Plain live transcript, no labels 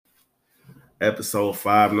Episode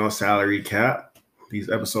 5, no salary cap.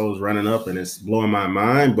 These episodes running up and it's blowing my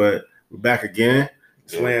mind, but we're back again.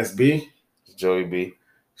 It's Lance B. It's Joey B.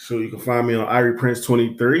 So you can find me on Irie Prince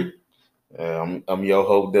 23. I'm Yo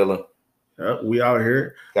Hope Dillon. We out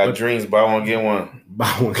here. Got dreams, buy one, get one.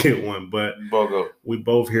 Buy one, get one. But Bogo. We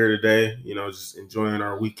both here today, just enjoying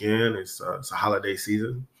our weekend. It's a holiday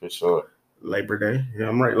season. For sure. Labor Day. Yeah,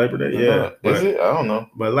 I'm right. Labor Day. Yeah. Is it? I don't know.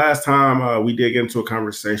 But last time we did get into a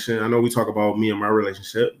conversation. I know we talk about me and my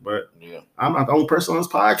relationship, but I'm not the only person on this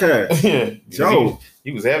podcast. Yeah. Joe. He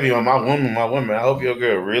was heavy on my woman. I hope your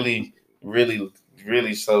girl really, really,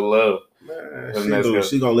 really show love. Man,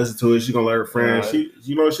 she gonna listen to it. She gonna let her friends. She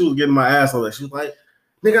was getting my ass on that. She was like,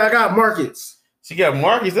 "Nigga, I got markets." She got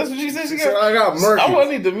markets. That's what she said. She got. I got markets. I want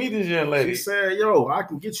to need to meet this young lady. She said, "Yo, I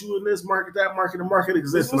can get you in this market, that market. The market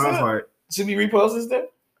exists." And I was like, "Should we repost this there?"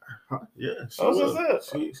 Yeah, she will.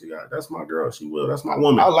 She got. That's my girl. She will. That's my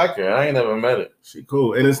woman. I like her. I ain't never met her. She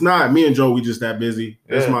cool. And it's not me and Joe. We just that busy.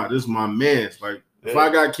 This is my man's. Like if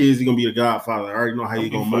I got kids, he gonna be the godfather. I already know how you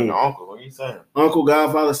gonna move. Uncle, what you saying? Uncle,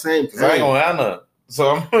 godfather, same thing. I ain't gonna have none.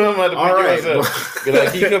 So I'm about to pick yours up.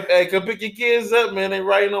 Be like, come pick your kids up, man. They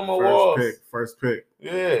writing on my walls. First pick.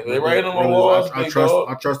 Yeah, they writing on my walls. I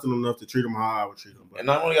trust them enough to treat them how I would treat them.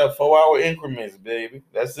 And I only got 4-hour increments, baby.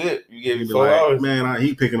 That's it. You gave me 4 hours. Man,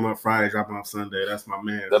 he picking them up Friday, dropping off Sunday. That's my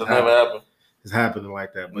man. That'll never happen. It's happening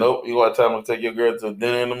like that. But nope. You want to tell me to take your girl to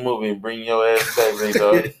dinner in the movie and bring your ass back,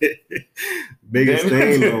 dog. Biggest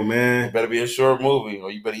thing, though, man. It better be a short movie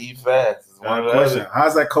or you better eat fast. Question.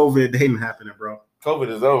 How's that COVID dating happening, bro?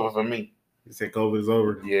 COVID is over for me. You said COVID is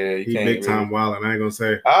over? Yeah, he big time wilding. I ain't gonna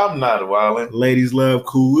say. I'm not wilding. Ladies love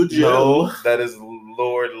Cool Joe. No, that is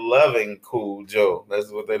Lord loving Cool Joe.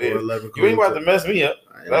 That's what that is. You ain't about to mess me up.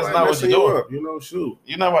 That's not what you're doing. Shoot.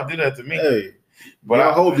 You're not about to do that to me. Hey, but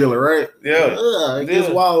I hope dealer, right? Yeah. It gets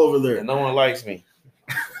wild over there. And no one likes me.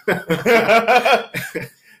 And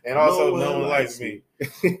also, no one likes me.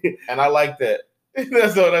 And I like that.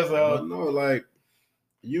 That's all. No, like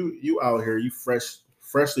you out here, you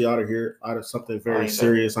freshly out of something very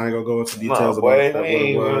serious. I ain't gonna go into details about what it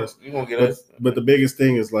was. You gonna get us. But the biggest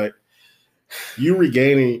thing is like you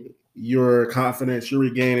regaining your confidence. You're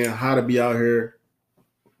regaining how to be out here.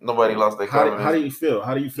 Nobody lost their confidence. How do you feel?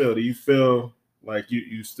 Do you feel like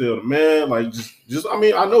you still the man? Like just I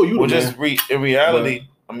mean, I know you. Well, in reality,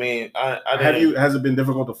 but, I mean, has it been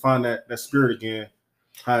difficult to find that spirit again?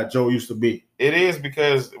 How Joe used to be. It is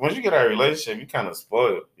because once you get out of a relationship, you kind of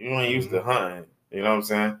spoiled. You ain't used to hunting. You know what I'm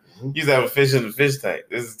saying? Mm-hmm. You used to have a fish in the fish tank.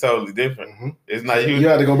 This is totally different. Mm-hmm. It's not you. You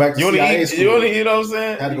had to go back to CIA school. You know what I'm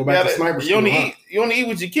saying? Had to go back to sniper school. You only eat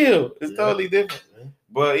what you kill. It's totally different. Yeah.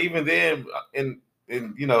 But even then, in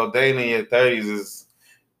dating in your 30s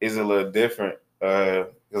is a little different.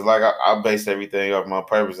 Because like I base everything off my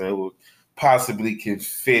purpose and who possibly can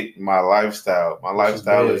fit my lifestyle. My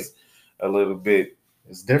lifestyle is a little bit.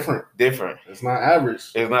 It's different. It's not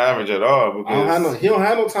average. It's not average at all. Because he don't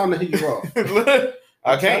have no time to hit you off.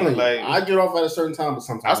 I can't. I get off at a certain time, but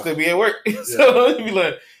sometimes I still be at work. So you be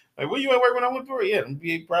like, were you at work when I went to work? Yeah,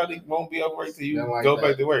 probably won't be at work till you go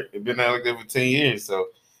back to work. It's been out like that for 10 years. So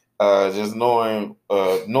just knowing,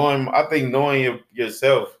 I think knowing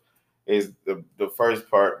yourself is the first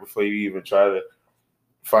part before you even try to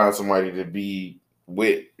find somebody to be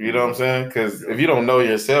with. You know what I'm saying? Because if you don't know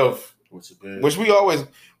yourself. Which we're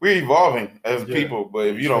evolving as people, but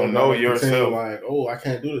if you don't know yourself, like, oh, I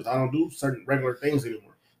can't do this. I don't do certain regular things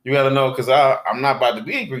anymore. You got to know because I'm not about to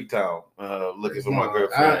be in Greek Town looking for my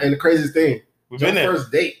girlfriend. And the craziest thing, we've been there.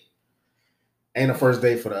 First date ain't a first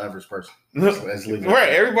date for the average person. Right?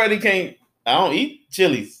 Everybody can't. I don't eat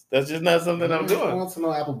Chili's. That's just not something I'm doing. I want to know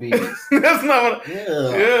Applebee's. That's not what.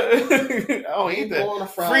 Yeah. I don't eat that.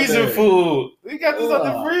 Freezer food. We got this on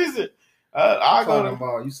the freezer. I go to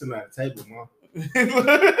ball. You sitting at the table, man.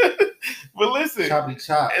 But listen, choppy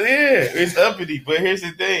chop. Yeah, it's uppity. But here's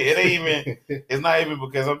the thing: it ain't even. It's not even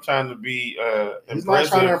because I'm trying to be He's not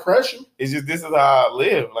trying to impress you. It's just this is how I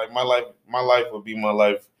live. Like my life will be my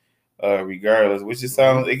life, regardless. Which it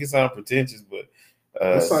can sound pretentious, but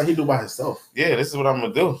that's something he do by himself. Yeah, this is what I'm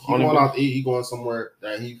gonna do. He going out to eat. He going somewhere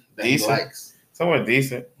that he likes. Somewhere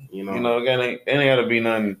decent. You know, it ain't gotta be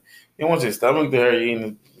nothing. You don't want your stomach to hurt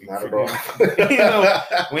you. Not at all.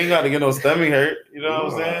 We ain't got to get no stomach hurt. You know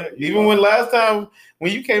what I'm saying? Even when last time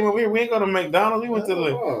when you came over here, we ain't go to McDonald's. We went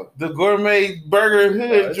to the gourmet burger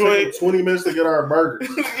hood joint. 20 minutes to get our burgers.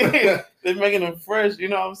 They're making them fresh. You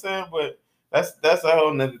know what I'm saying? But that's a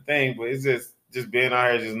whole nother thing. But it's just being out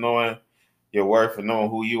here, just knowing your worth and knowing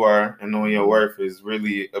who you are and knowing your worth is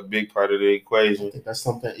really a big part of the equation. I think that's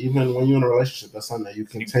something. Even when you're in a relationship, that's something that you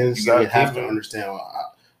continuously have to understand.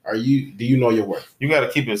 Do you know your worth? You got to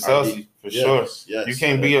keep it saucy for sure. Yes, you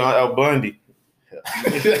can't be on Al Bundy.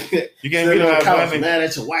 You can't be on Al Bundy. Mad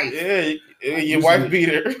at your wife. Yeah, your wife beat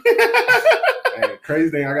her. Hey, crazy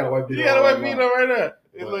thing, I got a wife beater. You got a wife beater right now.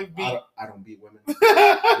 It look beat. I don't beat women.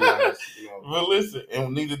 Honest, But listen,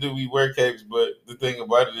 and neither do we wear capes. But the thing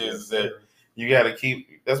about it is that you got to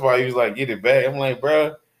keep. That's why he was like, get it back. I'm like,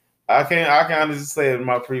 bro, I can honestly say in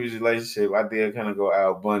my previous relationship, I did kind of go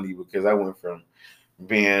Al Bundy because I went from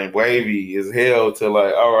being wavy as hell to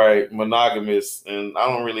like, all right, monogamous, and I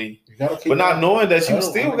don't really. But not knowing that you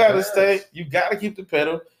still got to stay. You got to keep the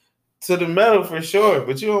pedal to the metal for sure.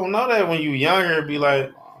 But you don't know that when you younger. Be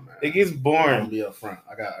like. It gets boring. I'm gonna be up front.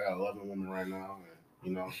 I got 11 women right now,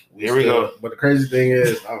 and here we go. But the crazy thing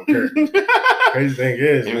is, I don't care. Crazy thing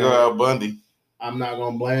is, here we go, Al Bundy. I'm not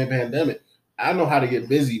gonna blame pandemic. I know how to get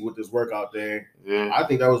busy with this workout thing. Yeah. I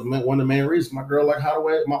think that was one of the main reasons. My girl like how the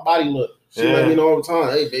way my body look. She let me know all the time.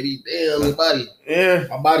 Hey, baby, damn your body. Yeah,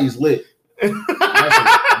 my body's lit. But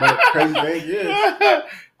the crazy thing is.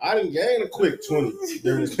 I didn't gain a quick 20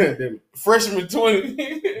 during this pandemic. Freshman 20.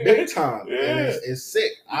 Big time. Yeah. And it's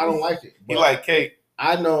sick. I don't like it. You like cake?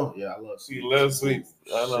 I know. Yeah, I love sweets. You love sweets.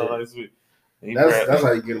 I know I like sweets. That's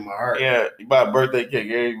how you get in my heart. Yeah, you buy a birthday cake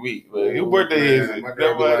every week. Like, your birthday is my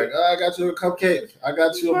girl be like, I got you a cupcake. I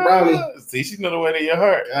got you a brownie. See, she know the way to your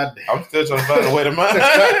heart. God damn. I'm still trying to find the way to mine.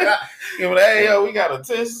 Hey, yo, we got a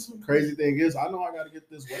test. Crazy thing is, I know I got to get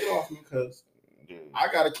this weight off me because I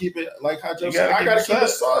gotta keep it like how Joe said. I gotta keep it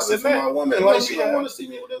saucy for my woman. Like she don't want to see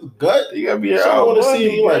me with this gut. You gotta be. She don't want to see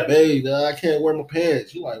me like, babe. I can't wear my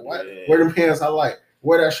pants. You like what? Yeah. Wear them pants I like.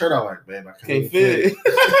 Wear that shirt I like, babe. I can't fit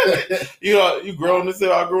it. you grown this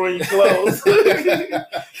outgrowing your clothes.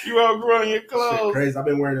 You outgrowing your clothes. Shit crazy. I've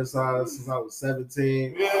been wearing this size since I was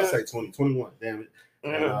 17. Yeah. I say 20, 21. Damn it.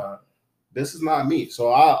 Yeah. And, this is not me.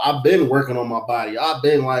 So I've been working on my body. I've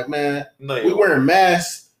been like, man, we wearing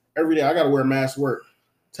masks. Every day I gotta wear a mask to work.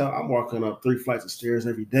 I'm walking up 3 flights of stairs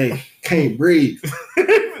every day. Can't breathe.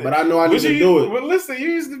 But I know I need to do it. But listen, you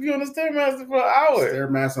used to be on the Stairmaster for an hour.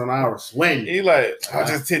 Stairmaster an hour, sweating. He like, I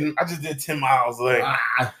just did 10 miles. Like,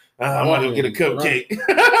 I want to get a cupcake.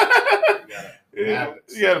 You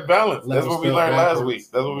gotta balance. That's what we learned last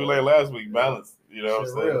week. Balance. You know what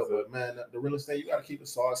I'm saying? Real, but man, the real estate, you gotta keep it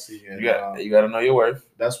saucy. And, you gotta know your worth.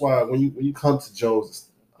 That's why when you come to Joe's,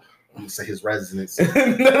 I'm gonna say his residence.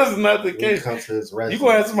 That's not the case. Come to his residence. You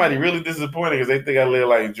gonna have somebody really disappointed because they think I live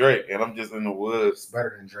like Drake and I'm just in the woods. It's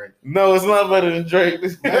better than Drake. No, it's not better than Drake.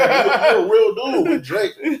 You're a real dude with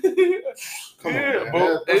Drake. Come on,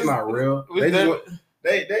 man. That's not real.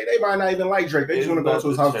 They might not even like Drake. They just want to go to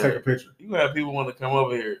his house and take a picture. You gonna have people want to come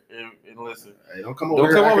over here and listen. Hey, don't come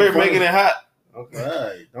over here making it hot.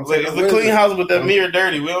 Okay. It's a clean house, but that mirror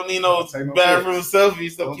dirty. We don't need no bathroom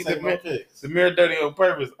selfies. So keep the mirror dirty on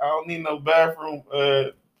purpose. I don't need no bathroom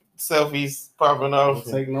selfies popping off.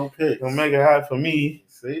 Don't take no pics. Don't make it hot for me.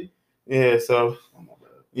 See? Yeah. So.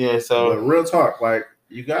 But real talk, like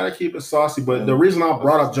you gotta keep it saucy. But the reason I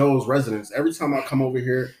brought up Joe's residence, every time I come over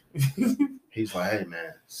here, he's like, "Hey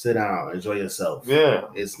man, sit down, enjoy yourself. Yeah,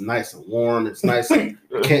 it's nice and warm. It's nice. And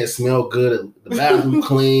can't smell good. The bathroom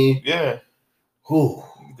clean. Yeah." Ooh.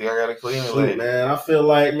 I gotta clean it, man. I feel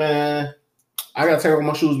like, man, I gotta take off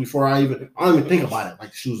my shoes before I don't even think about it. Like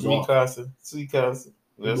the shoes off. Sweet Casa.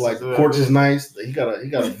 Like the porch is nice. He got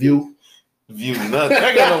a view. View nothing.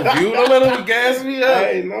 I got no view. Don't let him gas me up.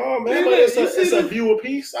 Hey, no, man. But it's a view of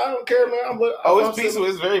peace. I don't care, man. It's peaceful.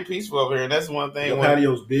 It's very peaceful over here, and that's one thing. The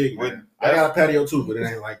patio's big, man. I got a patio too, but it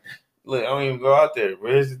ain't like that. Look, I don't even go out there.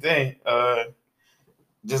 But here's the thing.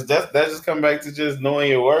 That just come back to just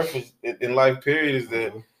knowing your worth in life. Period is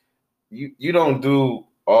that you don't do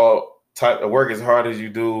all type of work as hard as you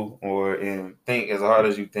do, and think as hard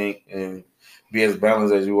as you think, and be as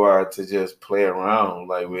balanced as you are to just play around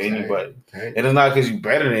like with anybody. Okay. And it's not because you're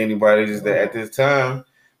better than anybody. It's just that at this time,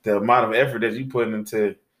 the amount of effort that you put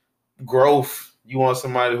into growth, you want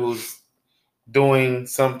somebody who's doing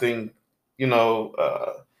something,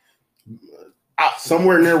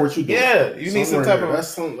 somewhere near what you do. Yeah, you need some type of that's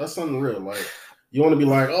something real. Like you want to be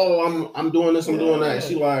like, oh, I'm doing this, I'm doing that.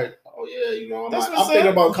 She like, oh yeah, I'm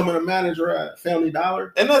thinking about becoming a manager at Family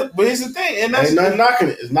Dollar. But here's the thing, and that's ain't nothing knocking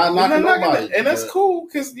it. It's not knocking nobody, and that's cool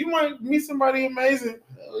because you might meet somebody amazing.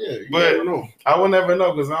 Hell yeah, but never know. I will never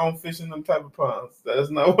know because I don't fish in them type of ponds. That's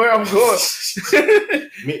not where I'm going.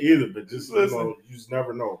 Me either, but just you just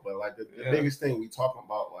never know. But like the biggest thing we talking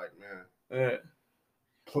about, like man,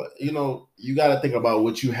 you got to think about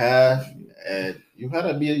what you have, and you got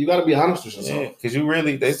to be honest with yourself. Because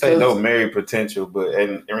they say no married potential, but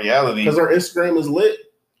in reality, because our Instagram is lit,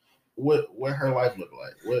 what her life look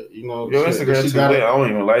like. What your Instagram too lit. I don't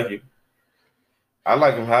even like you. I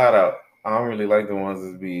like them hot out. I don't really like the ones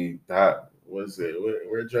that be hot. What's it?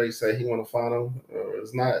 Where Drake say he want to find them?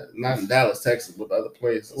 It's not in Dallas, Texas, but other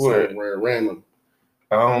places. Where random.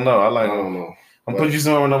 I don't know. I don't know. I'm putting you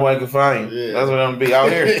somewhere where nobody can find you. Yeah. That's what I'm gonna be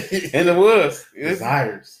out here in the woods.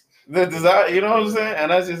 Desires. The desire. You know what I'm saying?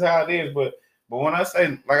 And that's just how it is. But when I say,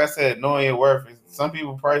 like I said, knowing your worth, some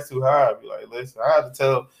people price too high. I'd be like, listen, I had to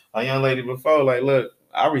tell a young lady before, like, look,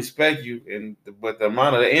 I respect you, but the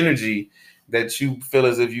amount of the energy that you feel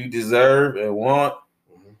as if you deserve and want,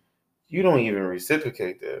 you don't even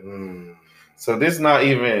reciprocate that. So this is not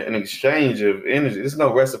even an exchange of energy. There's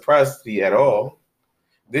no reciprocity at all.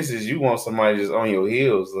 This is you want somebody just on your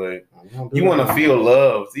heels. Like, you want to feel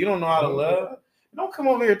loved. You don't know how to love. Don't come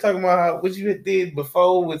over here talking about what you did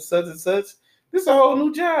before with such and such. This is a whole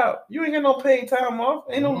new job. You ain't got no paid time off.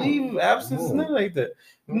 Ain't no leave of absence, nothing like that.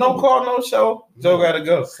 No call, no show. Joe got to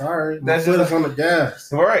go. Sorry, that's just on the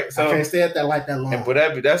gas. Right. So I can't stay at that like that long. But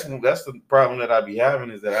that's the problem that I be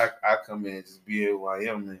having is that I come in and just be who I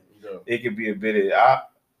am, and it could be a bit of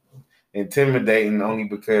intimidating only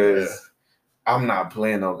because I'm not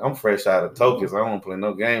playing I'm fresh out of Tokens. I don't want to play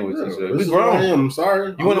no game with you. So we grown. I'm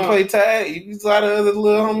sorry. You want to play tag? You got other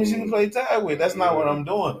little homies you can play tag with. That's not what I'm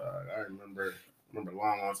doing. I remember a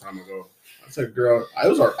long time ago. I said, girl, it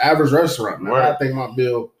was our average restaurant, man. Right. I think my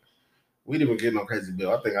bill, we didn't even get no crazy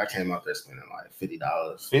bill. I think I came out there spending like $50.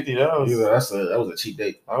 $50? That was a cheap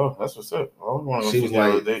date. Oh, that's what's up. She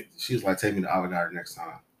was like, take me to Olive Garden next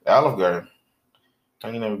time. Olive Garden? I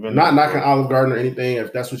ain't never been. Not knocking Olive Garden or anything.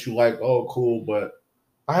 If that's what you like, oh, cool. But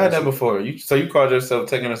I had that before. So you called yourself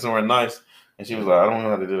taking her somewhere nice, and she was like, I don't know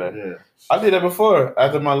how to do that. Yeah. I did that before.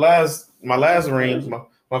 After my last ring,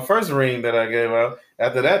 my first ring that I gave out,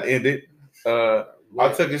 after that ended, I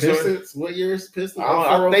took a short. What year is Pistons?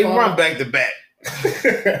 They run back to back.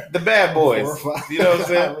 The bad boys. You know what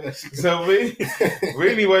I'm saying? So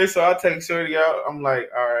anyway, so I take Shorty out. I'm like,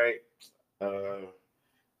 all right,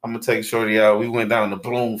 I'm gonna take Shorty out. We went down to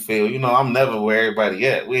Bloomfield. You know, I'm never where everybody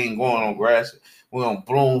at. We ain't going on Gratiot. We're on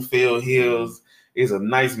Bloomfield Hills. It's a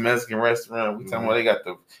nice Mexican restaurant. We talking about they got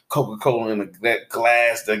the Coca-Cola in that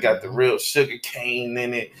glass. They got the real sugar cane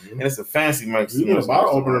in it, and it's a fancy Mexican. You need a bottle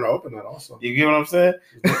opener to open that also. You get what I'm saying?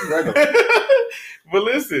 But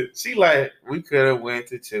listen, she like, we could have went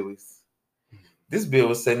to Chili's. This bill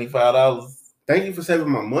was $75. Thank you for saving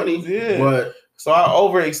my money. Yeah. But so I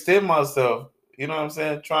overextend myself. You know what I'm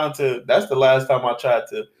saying? That's the last time I tried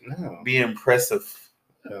to be impressive.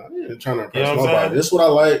 Yeah, I ain't trying to impress nobody. This is what I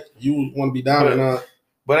like. You want to be down or not?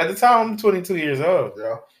 But at the time, I'm 22 years old.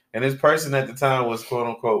 Yeah. And this person at the time was, quote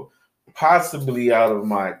unquote, possibly out of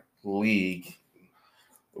my league.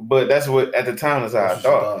 But that's what, at the time, that's how I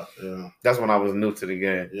thought. Yeah. That's when I was new to the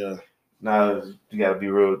game. Yeah. Now, you got to be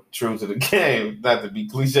real true to the game. Not to be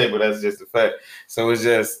cliche, but that's just a fact. So it's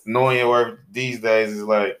just knowing your worth these days is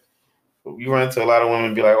like, you run into a lot of women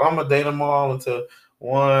and be like, well, I'm going to date them all until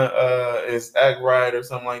one is act right or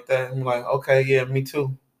something like that. And you're like, okay, yeah, me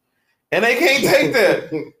too. And they can't take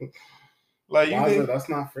that. Like, that's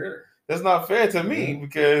not fair. That's not fair to me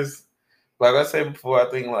because, like I said before, I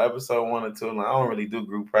think like episode 1 or 2, like, I don't really do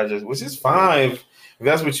group projects, which is fine if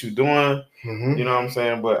that's what you're doing. Mm-hmm. You know what I'm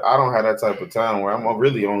saying? But I don't have that type of time where I'm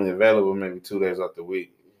really only available maybe 2 days out the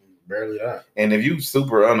week. Barely that. And if you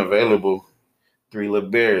super unavailable, 3 little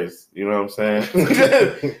bears, you know what I'm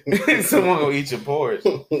saying? Someone gonna eat your porridge.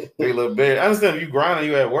 3 little bears. I understand if you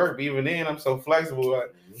grinding, you at work, but even then, I'm so flexible.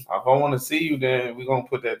 Like, if I want to see you, then we're gonna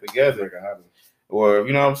put that together. Or,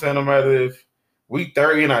 you know what I'm saying? No matter if we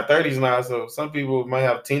 30 in our 30s now, so some people might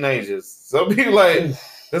have teenagers. Some people like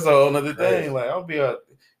that's a whole other thing. Like,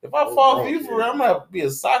 if I fall for you for real, I'm gonna be a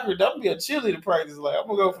soccer, I'm gonna be a cheerleader practice. Like, I'm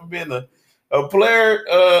gonna go from being a player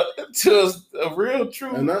to a real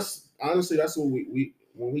true. And honestly, that's what we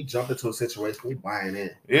when we jump into a situation, we buying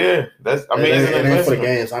in. Yeah, it ain't for the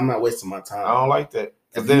games. I'm not wasting my time. I don't like that.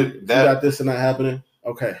 If you got this and that happening,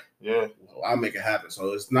 okay. Yeah. Well, I'll make it happen.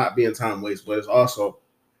 So it's not being time waste, but it's also,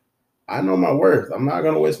 I know my worth. I'm not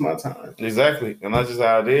going to waste my time. Exactly. And that's just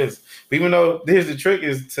how it is. But even though here's the trick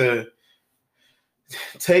is to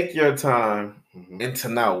take your time and to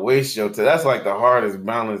not waste your time. That's like the hardest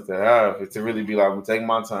balance to have, is to really be like, I'm going to take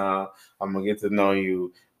my time. I'm going to get to know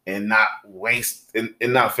you and not waste and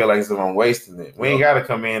not feel like as if I'm wasting it. We ain't got to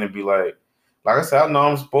come in and be like I said, I know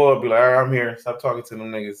I'm spoiled. Be like, all right, I'm here. Stop talking to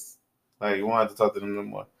them niggas. Like, you won't have to talk to them no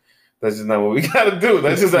more. That's just not what we got to do.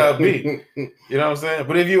 That's just how it be. You know what I'm saying?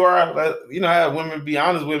 But if you are, you know, have women be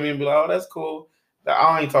honest with me and be like, oh, that's cool.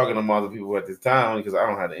 I ain't talking to other people at this time because I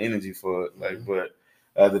don't have the energy for it. Like, but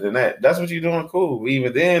Other than that, that's what you're doing. Cool.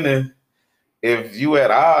 Even then, if you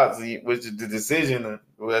at odds with the decision,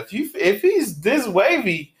 well, if he's this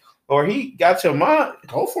wavy or he got your mind,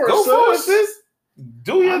 go for it, sis.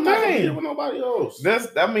 Do your thing. Not with nobody else. Do you? At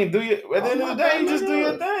the end of the day, you just do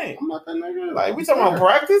your thing. I'm not that nigga. Like we talking about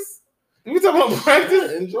practice. We talking about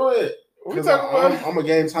practice. Yeah, enjoy it. We talking about. I'm a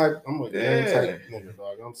game type. I'm a game type nigga,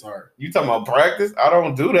 dog. I'm sorry. You talking about practice? I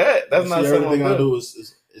don't do that. That's not something everything I do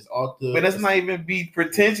is all the. But that's not even be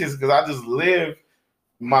pretentious because I just live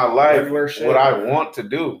my life what I want to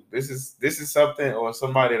do. This is something or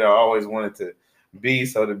somebody that I always wanted to be.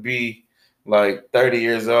 So to be like 30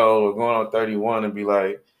 years old or going on 31 and be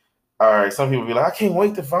like, all right, some people be like, I can't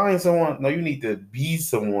wait to find someone. No, you need to be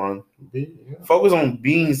someone. Focus on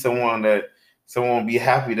being someone that someone will be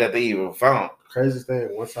happy that they even found. Crazy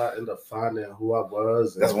thing, once I end up finding who I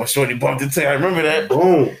was. That's when Shorty bumped into. I remember that.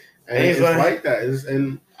 Boom. And it's like that.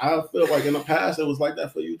 And I feel like in the past, it was like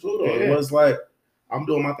that for you too, though. Yeah. It was like, I'm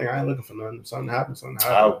doing my thing. I ain't looking for nothing. Something happened.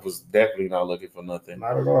 I was definitely not looking for nothing.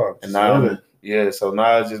 Not at all. And now, so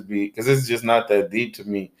now it's just because it's just not that deep to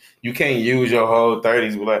me. You can't use your whole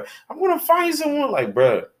 30s be like, I'm going to find someone. Like,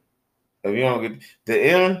 bro, if you don't get the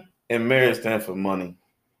M in marriage stand for money.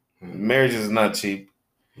 Mm-hmm. Marriage is not cheap.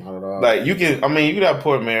 Not at all. Like you can have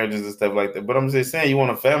poor marriages and stuff like that. But I'm just saying, you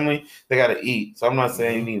want a family, they gotta eat. So I'm not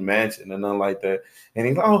saying you need mansion and nothing like that. And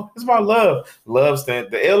he's like, oh, it's about love.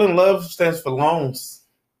 The L in love stands for loans.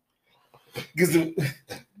 Because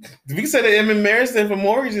we say the M in marriage stands for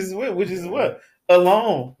mortgages, which is what? A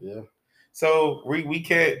loan. Yeah. So we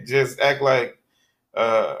can't just act like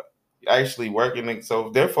actually working.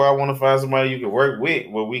 So therefore, I want to find somebody you can work with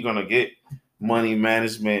where we're gonna get money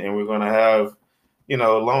management and we're gonna have.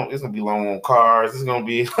 It's gonna be loan on cars. It's gonna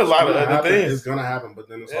be a lot of other things. It's gonna happen, but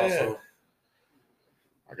then it's also,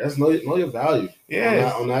 I guess, know your value.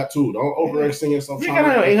 Yeah, on that too. Don't overextend yourself. You got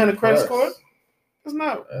an 800 credit score. It's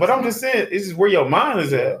not. But I'm just saying, it's just where your mind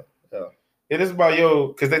is at. Yeah. It is about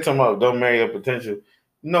because they talking about don't marry your potential.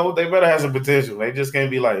 No, they better have some potential. They just can't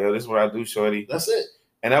be like, yo, this is what I do, shorty. That's it.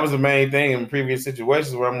 And that was the main thing in previous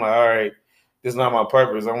situations where I'm like, all right, this is not my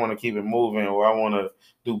purpose. I want to keep it moving, or I want to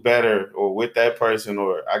do better, or with that person,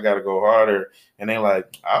 or I got to go harder. And they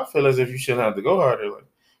like, I feel as if you shouldn't have to go harder. Like,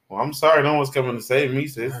 well, I'm sorry, no one's coming to save me,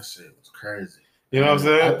 sis. That shit was crazy. You know what I'm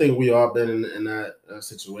saying? I think we all been in that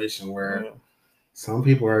situation where some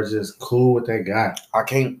people are just cool with that guy. I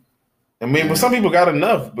can't. I mean, but some people got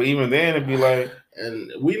enough. But even then, it'd be like,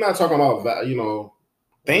 and we not talking about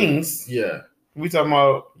things. Yeah. We talking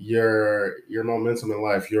about your momentum in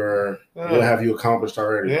life. What have you accomplished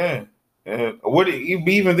already? Yeah.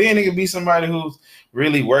 Even then, it could be somebody who's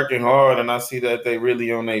really working hard, and I see that they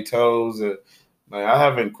really on their toes. Like I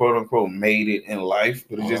haven't quote unquote made it in life,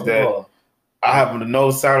 but it's just that I have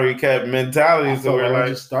no salary cap mentality. So where I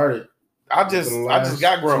just started. I just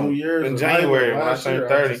got grown 2 years in January when I turned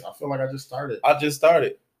 30. I feel like I just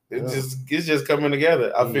started. It's just coming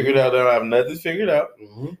together. I figured out that I have nothing figured out,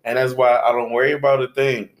 and that's why I don't worry about a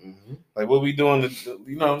thing. Like what we doing,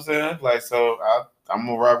 you know what I'm saying? Like so, I'm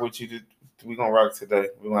gonna rock with you. We gonna rock today.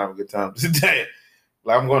 We gonna have a good time today.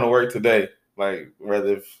 Like I'm going to work today. Like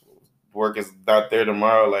whether if work is not there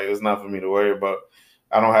tomorrow, like it's not for me to worry about.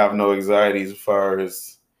 I don't have no anxieties as far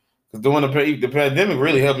as because doing the pandemic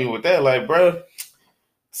really helped me with that. Like, bro.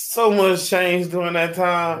 So much change during that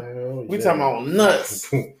time. We talking about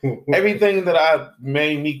nuts. Everything that I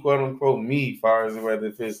made me, quote unquote, me, as far as whether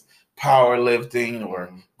if it's powerlifting or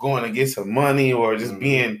going to get some money or just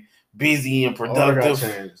being busy and productive.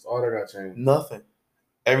 All that got changed. Nothing.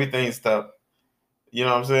 Everything stopped. You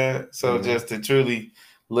know what I'm saying? So just to truly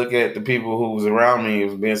look at the people who was around me, who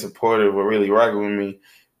was being supportive or really rocking with me,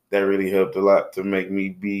 that really helped a lot to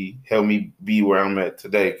help me be where I'm at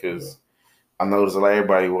today. Because I noticed like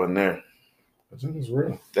everybody wasn't there. But it's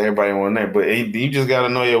real. Everybody wasn't there, but you just got to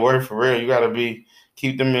know your worth for real. You got to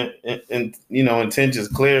keep them intentions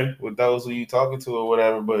clear with those who you talking to or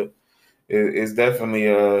whatever. But it's definitely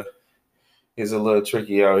it's a little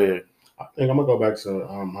tricky out here. I think I'm gonna go back to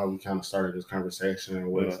how we kind of started this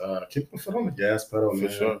conversation with keep the foot on the gas pedal, man.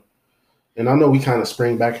 For sure. And I know we kind of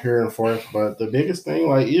spring back here and forth, but the biggest thing,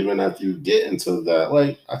 like even after you get into that,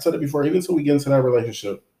 like I said it before, even until we get into that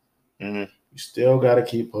relationship. You still got to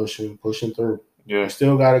keep pushing through. Yeah. You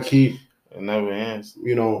still got to keep. It never ends.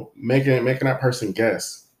 Making that person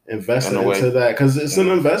guess, investing into that because it's an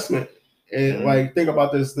investment. And like, think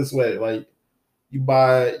about this way: like, you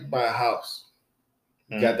buy a house,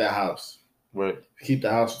 you got that house, right? You keep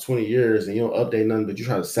the house for 20 years and you don't update nothing, but you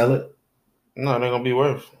try to sell it. No, it ain't gonna be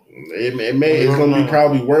worth. It's gonna be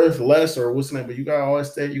probably worth less or what's name, but you gotta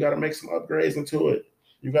always say you gotta make some upgrades into it.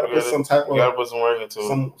 You gotta put some type of. You gotta put some work into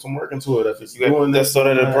it. Some work into it. If it's doing this, so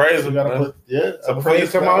that appraisal. You gotta put So before you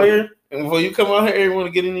come out here, and before you come out here, you want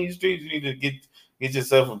to get in these streets, you need to get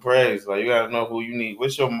yourself appraised. Like you gotta know who you need.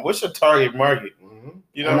 What's your target market? Mm-hmm.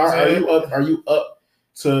 You know, what I'm saying? Are you up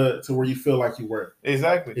to where you feel like you were?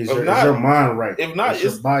 Exactly. Is your mind right? If not, is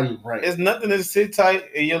your body right? It's nothing to sit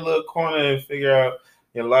tight in your little corner and figure out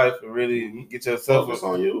your life and really get yourself focus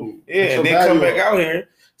on you. Yeah, and then come back out here.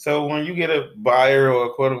 So when you get a buyer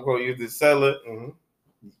or quote unquote you're the seller,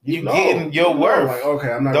 you getting your worth. Like,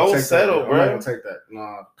 okay, I'm not. Don't settle, bro. I'm not gonna take that.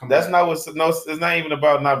 Nah, that's not what. No, it's not even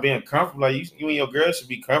about not being comfortable. Like you and your girl should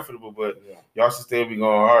be comfortable, but y'all should still be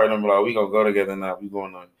going hard. I'm like, we gonna go together now. We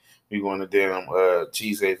going to damn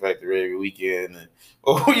Cheesecake Factory every weekend, and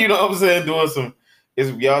you know what I'm saying, doing some.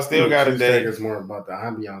 Y'all still got a day. It's more about the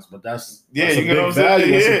ambiance, but that's you a know big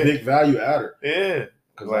value. It's a big value adder. Yeah.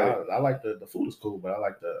 Because I like the food is cool, but I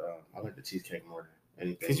like the cheesecake more than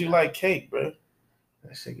anything. Because you like cake, bro.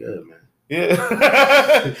 That shit good, man.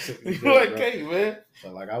 Yeah. You like cake, man.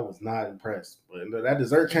 So I was not impressed. But that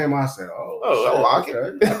dessert came, I said, I like it. I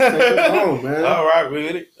took it home, man. All right,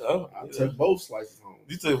 with it. I took both slices home.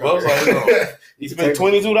 You took both slices home. You spent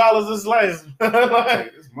 $22 a slice.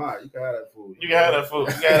 It's mine. You can have that food. You can have that food.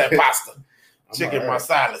 You can have that pasta. Chicken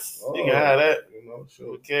marsala. You can have that. You know, sure.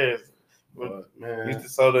 Who cares? But, man. Used to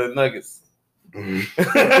soda and nuggets.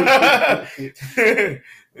 Yeah,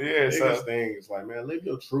 biggest thing is like, man, live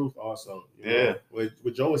your truth also. You know?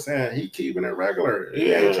 What Joe was saying, he keeping it regular.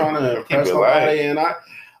 He ain't trying to impress nobody. And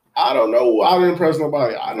I don't know how to impress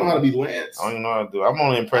nobody. I know how to be Lance. I don't even know how to do. I'm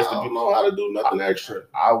only impressed. I don't know how to do nothing extra.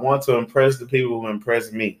 I want to impress the people who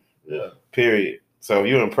impress me. Yeah. Period. So if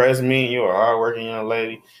you impress me, you're a hardworking young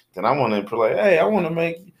lady, then I want to like, hey,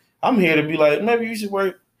 I'm here to be like, maybe you should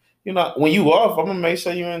work. You know, when you off, I'm gonna make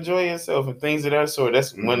sure you enjoy yourself and things of that sort.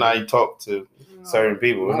 That's when I talk to certain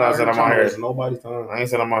people. It's not that I'm out here. Nobody's time. I ain't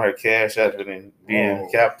saying I'm out here cash after and being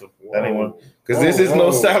captive. That ain't one. Because this is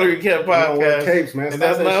no salary cap podcast. Capes, man. And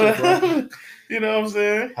that's not. You know what I'm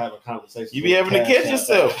saying? Have a conversation. You be having to catch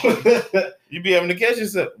yourself. You be having to catch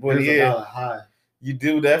yourself. But you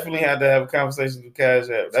do definitely have to have a conversation with Cash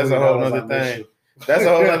App. That's a whole other thing. That's a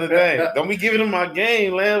whole other thing. Don't be giving them my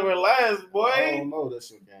game, land or lies, boy. I don't know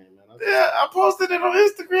that's your game, man. I posted it on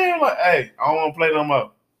Instagram. Like, hey, I don't want to play no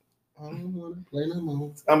more. I don't want to play no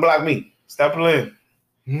more. Unblock me. Stop playing.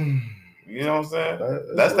 You know what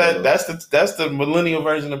I'm saying? That's the millennial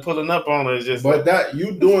version of pulling up on it. It's just but that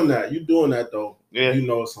you doing that though. Yeah. You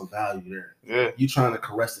know some value there. Yeah. You trying to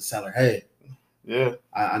caress the seller. Hey. Yeah.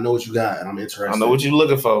 I know what you got and I'm interested. I know what you're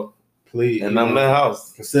looking for. Please. And I'm that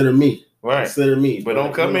house. Consider me. Right. Consider me. But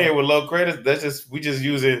don't come here with low credit. That's just we just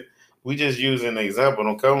using an example.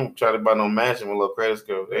 Don't come try to buy no mansion with low credit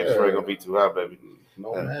score. The interest rate gonna be too high, baby.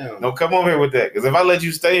 No, man. Don't come over here with that. Because if I let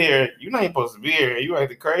you stay here, you're not supposed to be here. You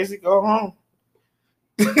acting crazy, go home.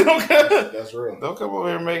 That's real. Don't come over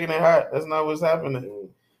here making it hot. That's not what's happening.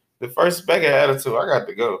 The first spec of attitude, I got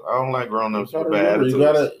to go. I don't like grown ups with bad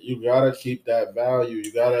attitudes. You gotta keep that value.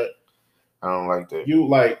 I don't like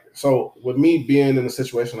that. So with me being in the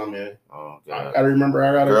situation I'm in, oh God. I gotta remember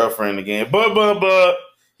I got a girlfriend again. But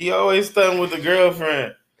he always stunned with the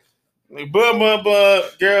girlfriend.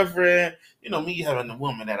 But girlfriend. You know me having the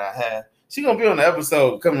woman that I have. She gonna be on the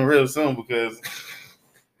episode coming real soon because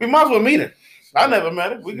we might as well meet her. I never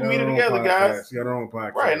met her. We can meet her together, guys. She got her own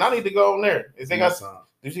podcast. Right, and I need to go on there. Do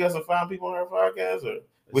she got some fine people on her podcast or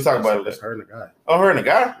we talk about it? It's her and the guy. Oh, her and the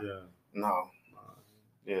guy? Yeah. No.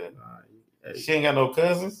 Yeah. She ain't got no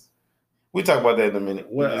cousins. We talk about that in a minute.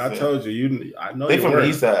 Well, I told you. I know they from the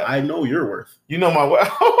east side. I know your worth. You know my worth.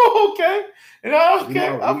 Okay. Okay.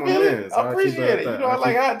 I feel it. I appreciate it. You know I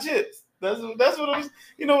like hot chips. That's what I'm.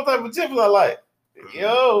 You know what type of chips I like.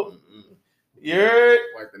 Yo, you're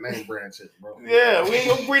like the name brand chips, bro. Yeah, we ain't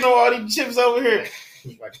gonna bring all these chips over here.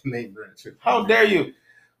 Like the name brand chips. How dare you?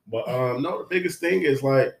 But no, the biggest thing is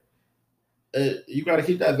like. You got to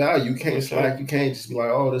keep that value. You can't slack. You can't just be like,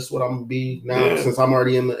 "Oh, this is what I'm gonna be now since I'm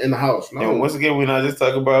already in the house." No. And once again, we're not just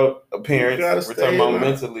talking about appearance. We're talking about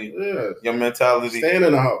mentally. Yeah. Your mentality. Staying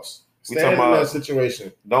in the house. Staying in that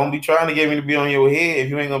situation. Don't be trying to get me to be on your head if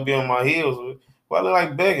you ain't gonna be on my heels. Why look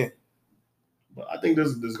like begging? But I think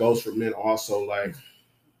this goes for men also. Like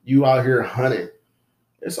you out here hunting,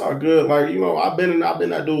 it's all good. Like I've been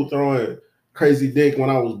that dude throwing crazy dick when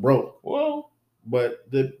I was broke. Whoa. But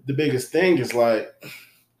the biggest thing is like,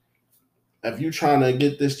 if you trying to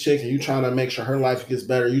get this chick and you trying to make sure her life gets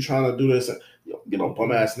better, you trying to do this, get on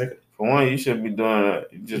bum ass nigga. For one, you shouldn't be doing it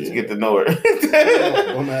just to get to know her.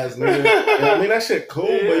 Bum ass nigga. I mean that shit cool,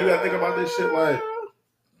 but you gotta think about this shit like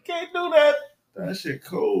can't do that. That shit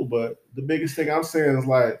cool, but the biggest thing I'm saying is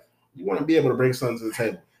like you want to be able to bring something to the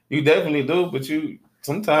table. You definitely do, but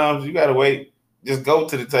sometimes you gotta wait. Just go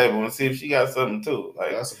to the table and see if she got something too.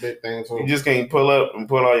 Like that's a big thing too. You just can't pull up and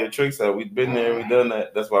pull all your tricks out. We've been there, we've done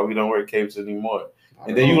that. That's why we don't wear capes anymore.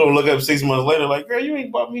 And then you don't look up 6 months later like, girl, you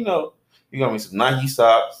ain't bought me no. You got me some Nike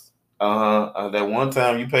socks. That one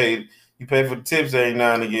time you paid for the tips every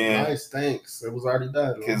now and again. Nice, thanks. It was already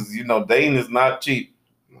done. Because dating is not cheap.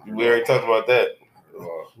 We already talked about that.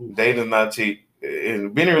 Dating is not cheap.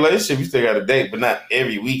 In being in a relationship, you still got to date, but not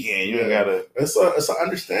every weekend. You gotta. It's an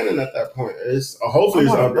understanding at that point. It's hopefully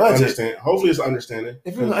it's understanding. Hopefully it's understanding.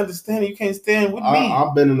 If you're not understanding, you can't stand with me.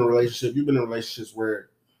 I've been in a relationship. You've been in relationships where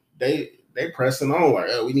they pressing on like,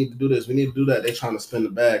 oh, we need to do this, we need to do that. They trying to spin the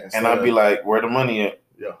bag, and I'd be like, where the money at?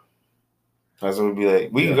 Yeah, that's what we'd be like.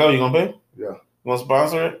 We can go. You gonna pay? Yeah. You want to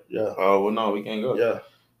sponsor it? Yeah. Oh well, no, we can't go. Yeah.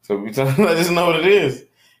 So we let us know what it is.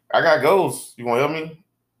 I got goals. You want to help me?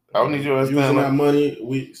 I don't need you to understand. Using that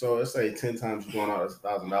money, so let's say 10 times you're going out,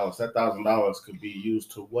 that's $1,000. That $1,000 could be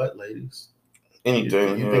used to what, ladies?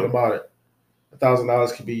 Anything. You think about it.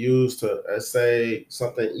 $1,000 could be used to, let's say,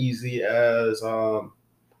 something easy as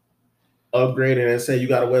upgrading. And say you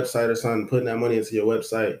got a website or something, putting that money into your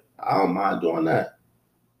website. I don't mind doing that.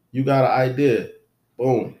 You got an idea.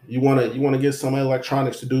 Boom. You want to get some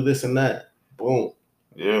electronics to do this and that. Boom.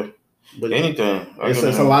 Yeah. But anything.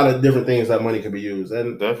 It's a lot of different things that money can be used.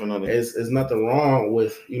 And definitely. It's nothing wrong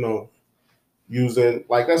with, using,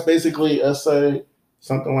 like, that's basically, let's say,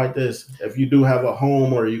 something like this. If you do have a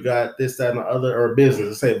home or you got this, that, and the other, or a business,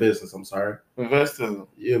 let's say a business, I'm sorry. You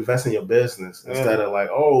invest in your business instead of like,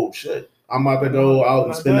 oh, shit, I'm about to go out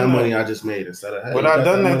and spend that money I just made instead of, hey. But I've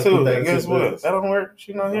done that too. And guess what? That don't work.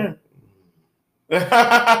 She's not here.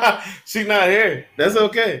 She's not here. That's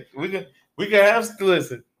okay. We can have,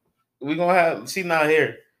 listen. We're gonna have she's not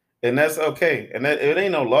here, and that's okay. And that it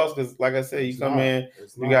ain't no loss because, like I said, you come in,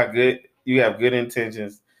 you have good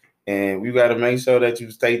intentions, and we got to make sure that you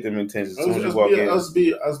state them intentions. Let's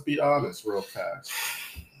be honest, real fast.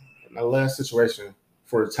 In that last situation,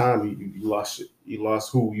 for a time, you lost it. You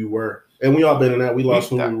lost who you were, and we all been in that. We lost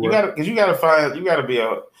who we were. You gotta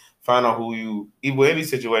find out who you. Even with any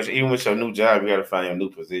situation, even with your new job, you gotta find your new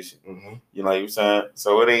position. Mm-hmm. You know what I'm saying?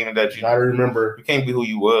 So it ain't that you gotta remember. You can't be who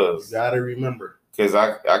you was. You gotta remember. Because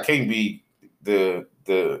I can't be the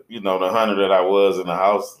the hunter that I was in the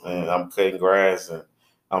house, and I'm cutting grass and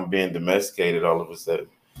I'm being domesticated all of a sudden.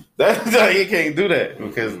 You can't do that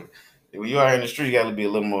because when you are in the street, you got to be a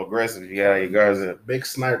little more aggressive. You got your guards in. Big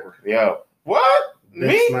sniper. Yeah. What? Big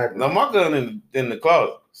Me? Sniper. No, my gun in the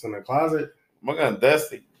closet. It's in the closet. My gun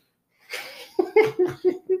dusty. My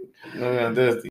gun dusty.